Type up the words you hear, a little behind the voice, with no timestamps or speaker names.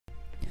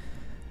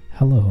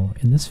Hello,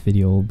 in this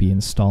video we'll be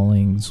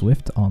installing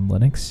Zwift on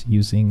Linux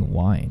using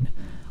Wine.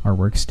 Our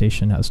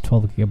workstation has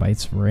 12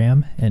 gigabytes of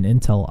RAM, an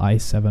Intel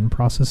i7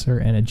 processor,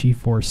 and a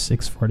GeForce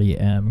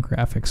 640M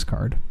graphics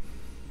card.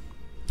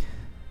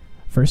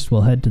 First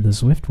we'll head to the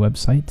Zwift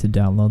website to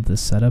download the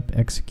setup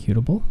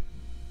executable.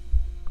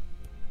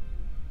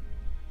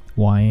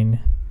 Wine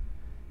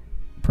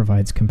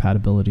provides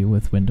compatibility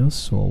with Windows,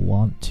 so we'll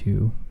want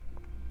to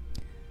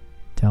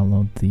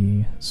download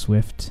the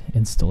Zwift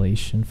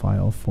installation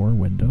file for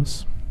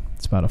Windows.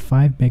 It's about a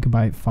 5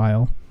 megabyte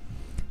file.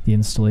 The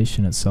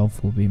installation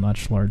itself will be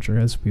much larger,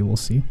 as we will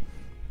see.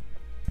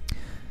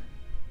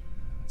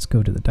 Let's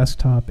go to the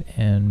desktop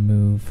and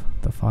move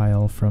the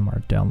file from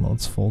our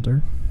downloads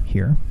folder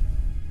here.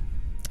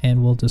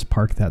 And we'll just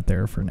park that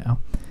there for now.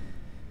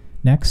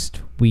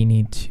 Next, we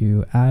need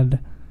to add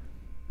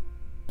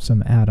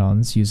some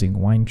add-ons using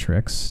Wine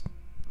tricks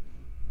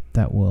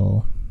that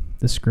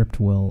the script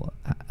will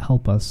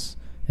help us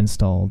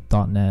install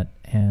 .NET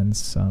and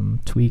some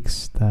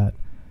tweaks that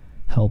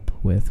help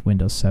with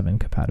Windows 7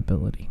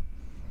 compatibility.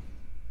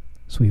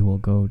 So we will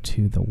go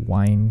to the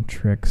Wine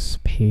tricks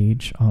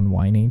page on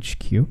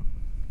WineHQ,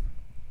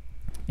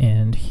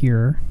 and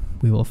here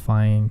we will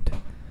find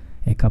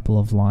a couple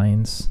of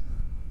lines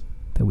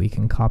that we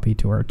can copy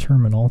to our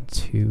terminal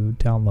to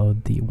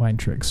download the Wine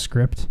tricks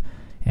script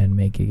and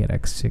make it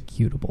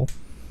executable.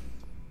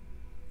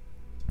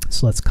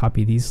 So let's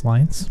copy these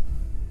lines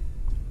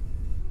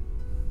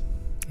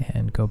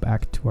and go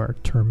back to our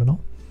terminal.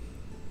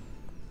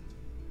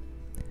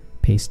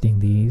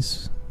 Pasting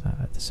these,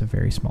 this is a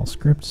very small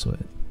script, so it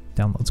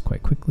downloads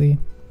quite quickly.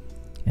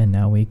 And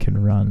now we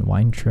can run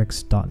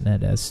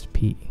winetricks.net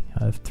sp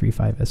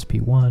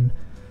 35sp1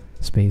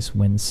 space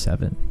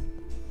win7.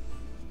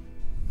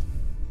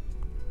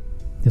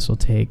 This will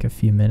take a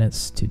few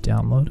minutes to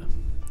download,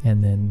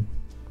 and then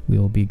we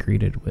will be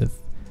greeted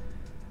with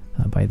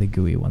by the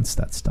GUI once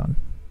that's done.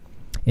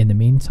 In the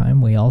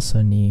meantime, we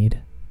also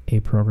need a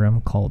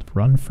program called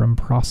Run From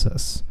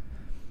Process.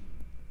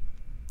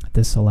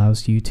 This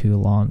allows you to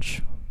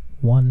launch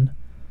one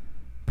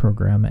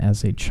program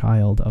as a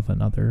child of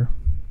another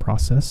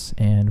process,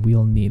 and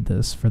we'll need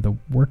this for the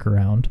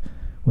workaround,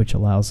 which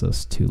allows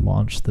us to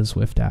launch the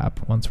Zwift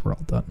app once we're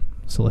all done.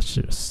 So let's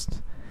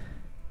just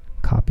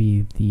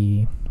copy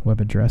the web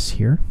address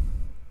here,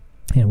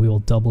 and we will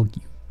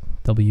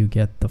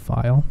wget the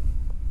file,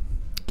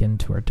 get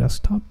into our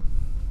desktop,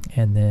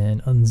 and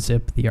then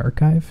unzip the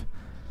archive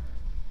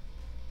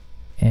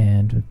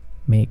and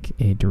make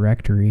a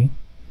directory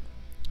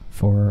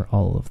for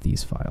all of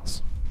these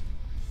files.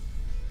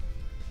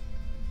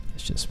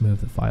 Let's just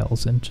move the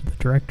files into the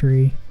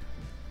directory,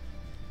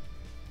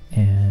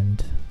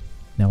 and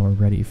now we're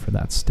ready for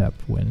that step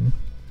when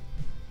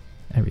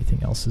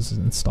everything else is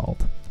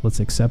installed. Let's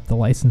accept the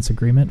license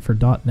agreement for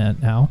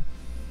 .NET now.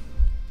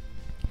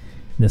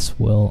 This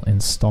will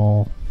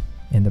install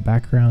in the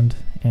background,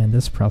 and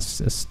this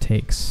process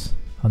takes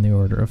on the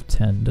order of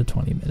 10 to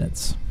 20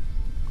 minutes.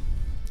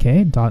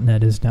 Okay,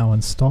 .NET is now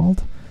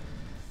installed.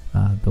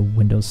 The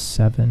Windows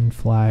 7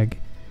 flag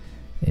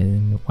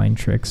in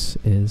WineTricks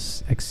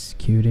is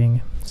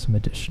executing some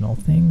additional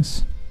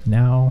things.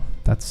 Now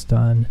that's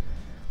done,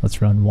 let's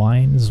run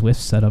wine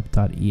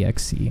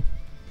zwiftsetup.exe.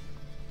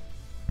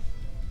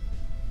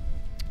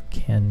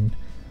 Can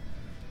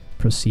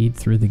proceed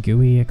through the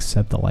GUI,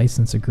 accept the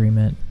license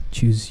agreement,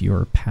 choose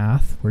your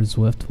path where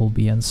Zwift will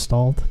be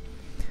installed.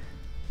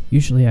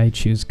 Usually I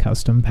choose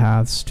custom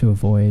paths to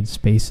avoid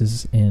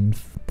spaces in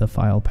the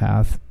file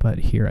path, but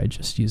here I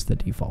just use the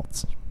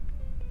defaults.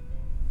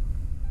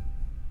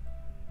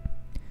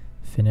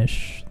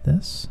 Finish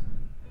this.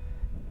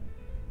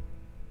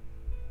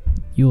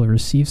 You will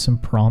receive some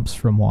prompts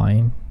from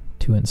Wine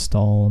to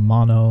install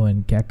Mono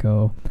and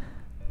Gecko.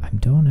 I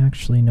don't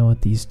actually know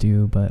what these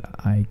do, but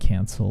I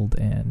canceled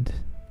and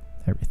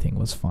everything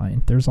was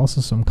fine. There's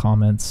also some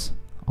comments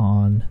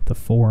on the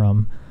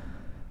forum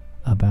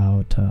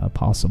about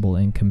possible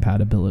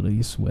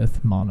incompatibilities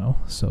with Mono,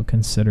 so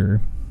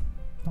consider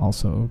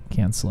also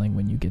canceling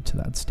when you get to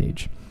that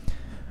stage.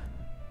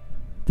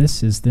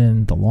 This is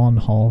then the long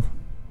haul.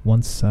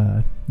 Once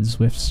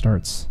Zwift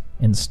starts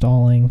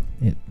installing,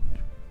 it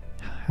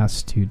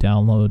has to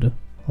download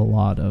a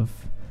lot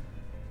of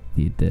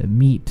the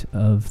meat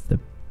of the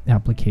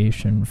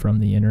application from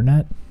the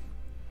internet.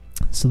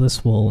 So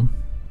this will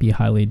be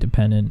highly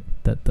dependent,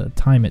 that the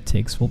time it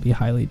takes will be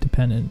highly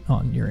dependent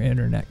on your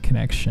internet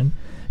connection.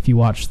 If you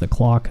watch the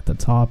clock at the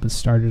top, it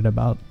started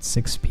about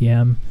 6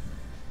 p.m.,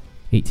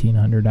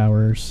 1800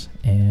 hours,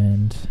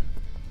 and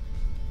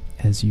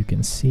as you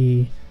can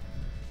see,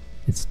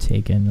 it's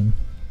taken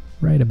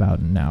right about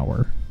an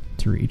hour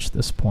to reach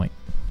this point.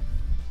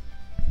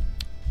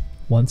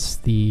 Once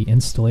the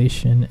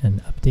installation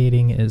and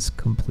updating is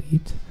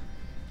complete,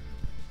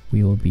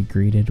 we will be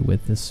greeted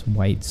with this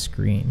white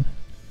screen.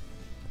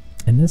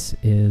 And this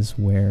is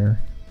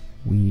where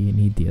we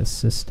need the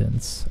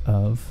assistance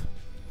of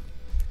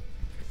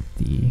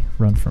the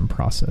Run From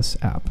Process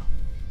app.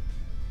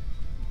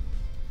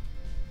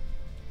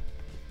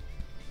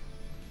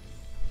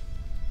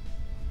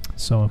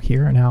 So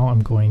here now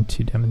I'm going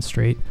to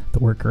demonstrate the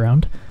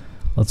workaround.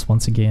 Let's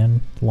once again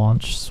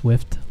launch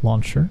Zwift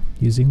Launcher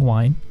using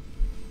Wine.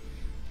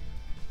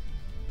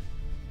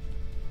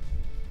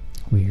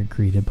 We are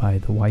greeted by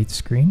the white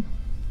screen.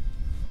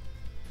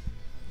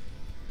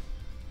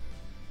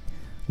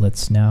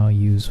 Let's now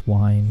use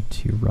Wine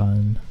to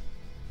run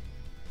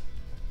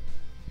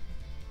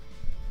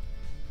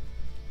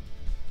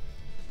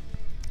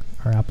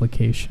our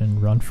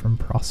application run from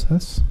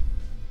process.exe.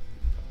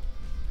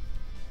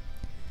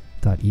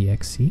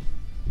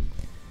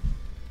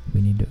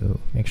 We need to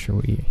make sure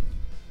we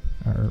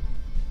are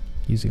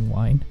using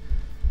Wine.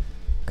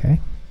 Okay.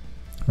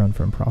 Run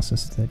from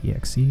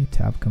process.exe,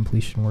 tab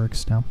completion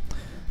works now.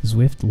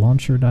 Zwift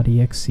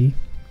launcher.exe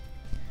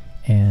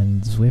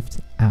and Zwift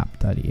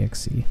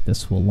app.exe.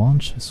 This will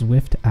launch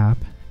Zwift app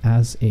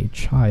as a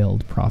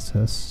child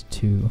process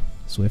to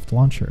Zwift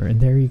Launcher, and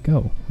there you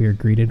go. We are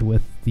greeted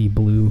with the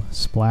blue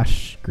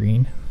splash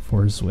screen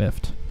for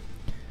Zwift.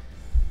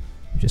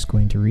 I'm just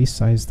going to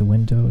resize the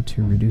window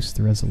to reduce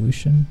the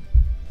resolution.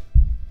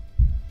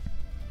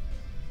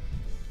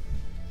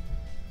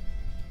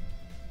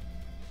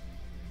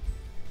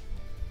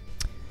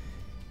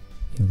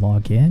 You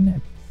log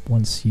in.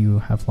 Once you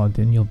have logged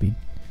in, you'll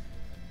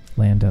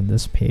land on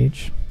this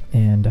page,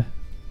 and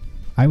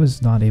I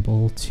was not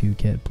able to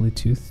get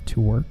Bluetooth to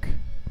work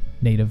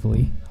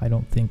natively. I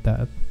don't think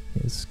that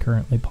is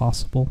currently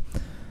possible,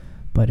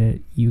 but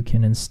you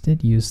can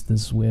instead use the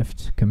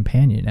Zwift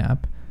companion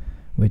app,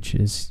 which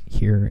is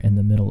here in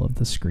the middle of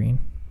the screen.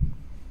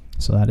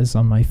 So that is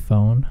on my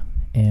phone,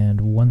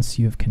 and once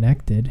you have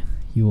connected,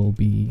 you will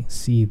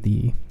see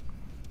the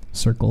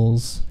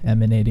circles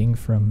emanating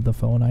from the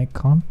phone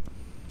icon.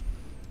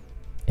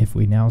 If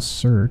we now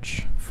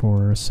search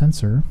for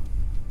sensor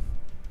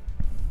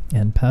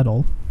and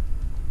pedal,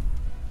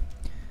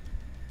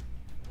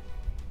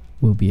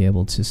 we'll be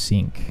able to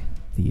sync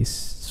the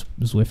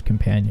Zwift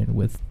companion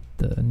with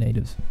the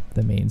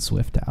main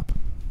Zwift app.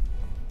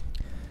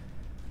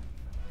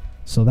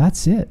 So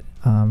that's it.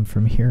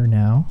 From here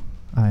now,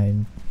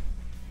 I'm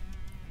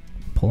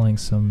pulling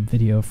some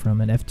video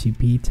from an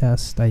FTP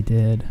test I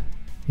did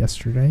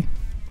yesterday,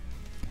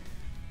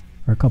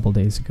 or a couple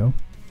days ago.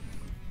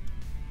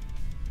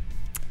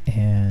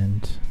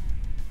 And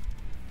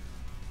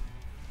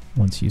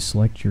once you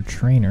select your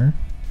trainer,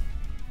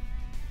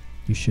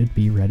 you should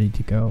be ready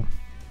to go.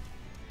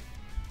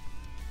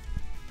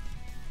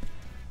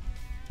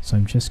 So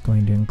I'm just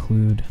going to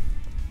include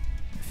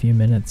a few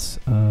minutes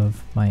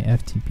of my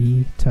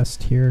FTP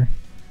test here.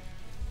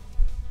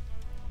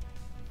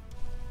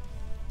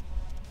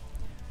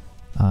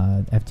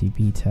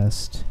 FTP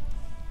test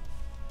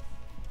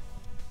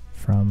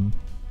from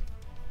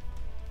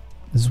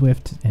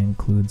Zwift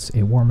includes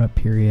a warm-up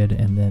period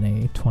and then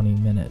a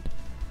 20-minute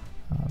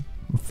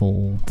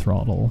full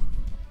throttle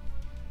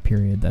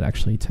period that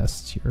actually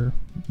tests your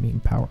mean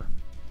power.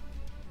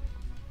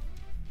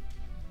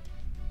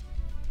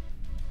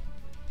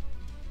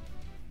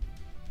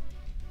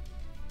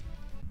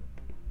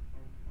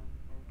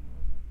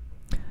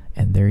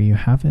 And there you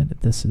have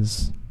it. This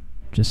is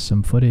just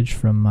some footage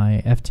from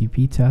my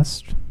FTP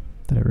test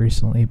that I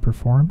recently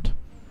performed.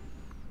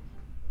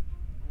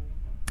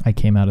 I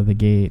came out of the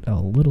gate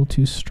a little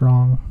too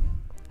strong,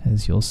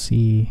 as you'll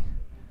see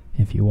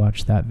if you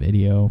watch that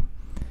video.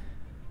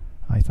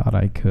 I thought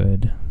I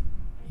could,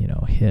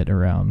 hit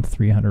around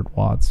 300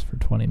 watts for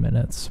 20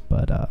 minutes,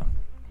 but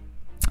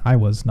I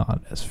was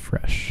not as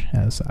fresh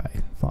as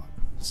I thought.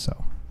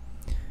 So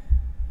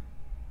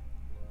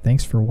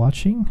thanks for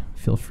watching.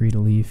 Feel free to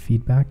leave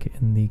feedback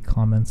in the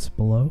comments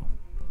below.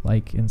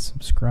 Like and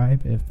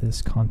subscribe if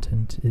this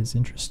content is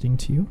interesting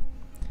to you.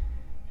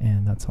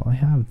 And that's all I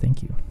have.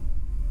 Thank you.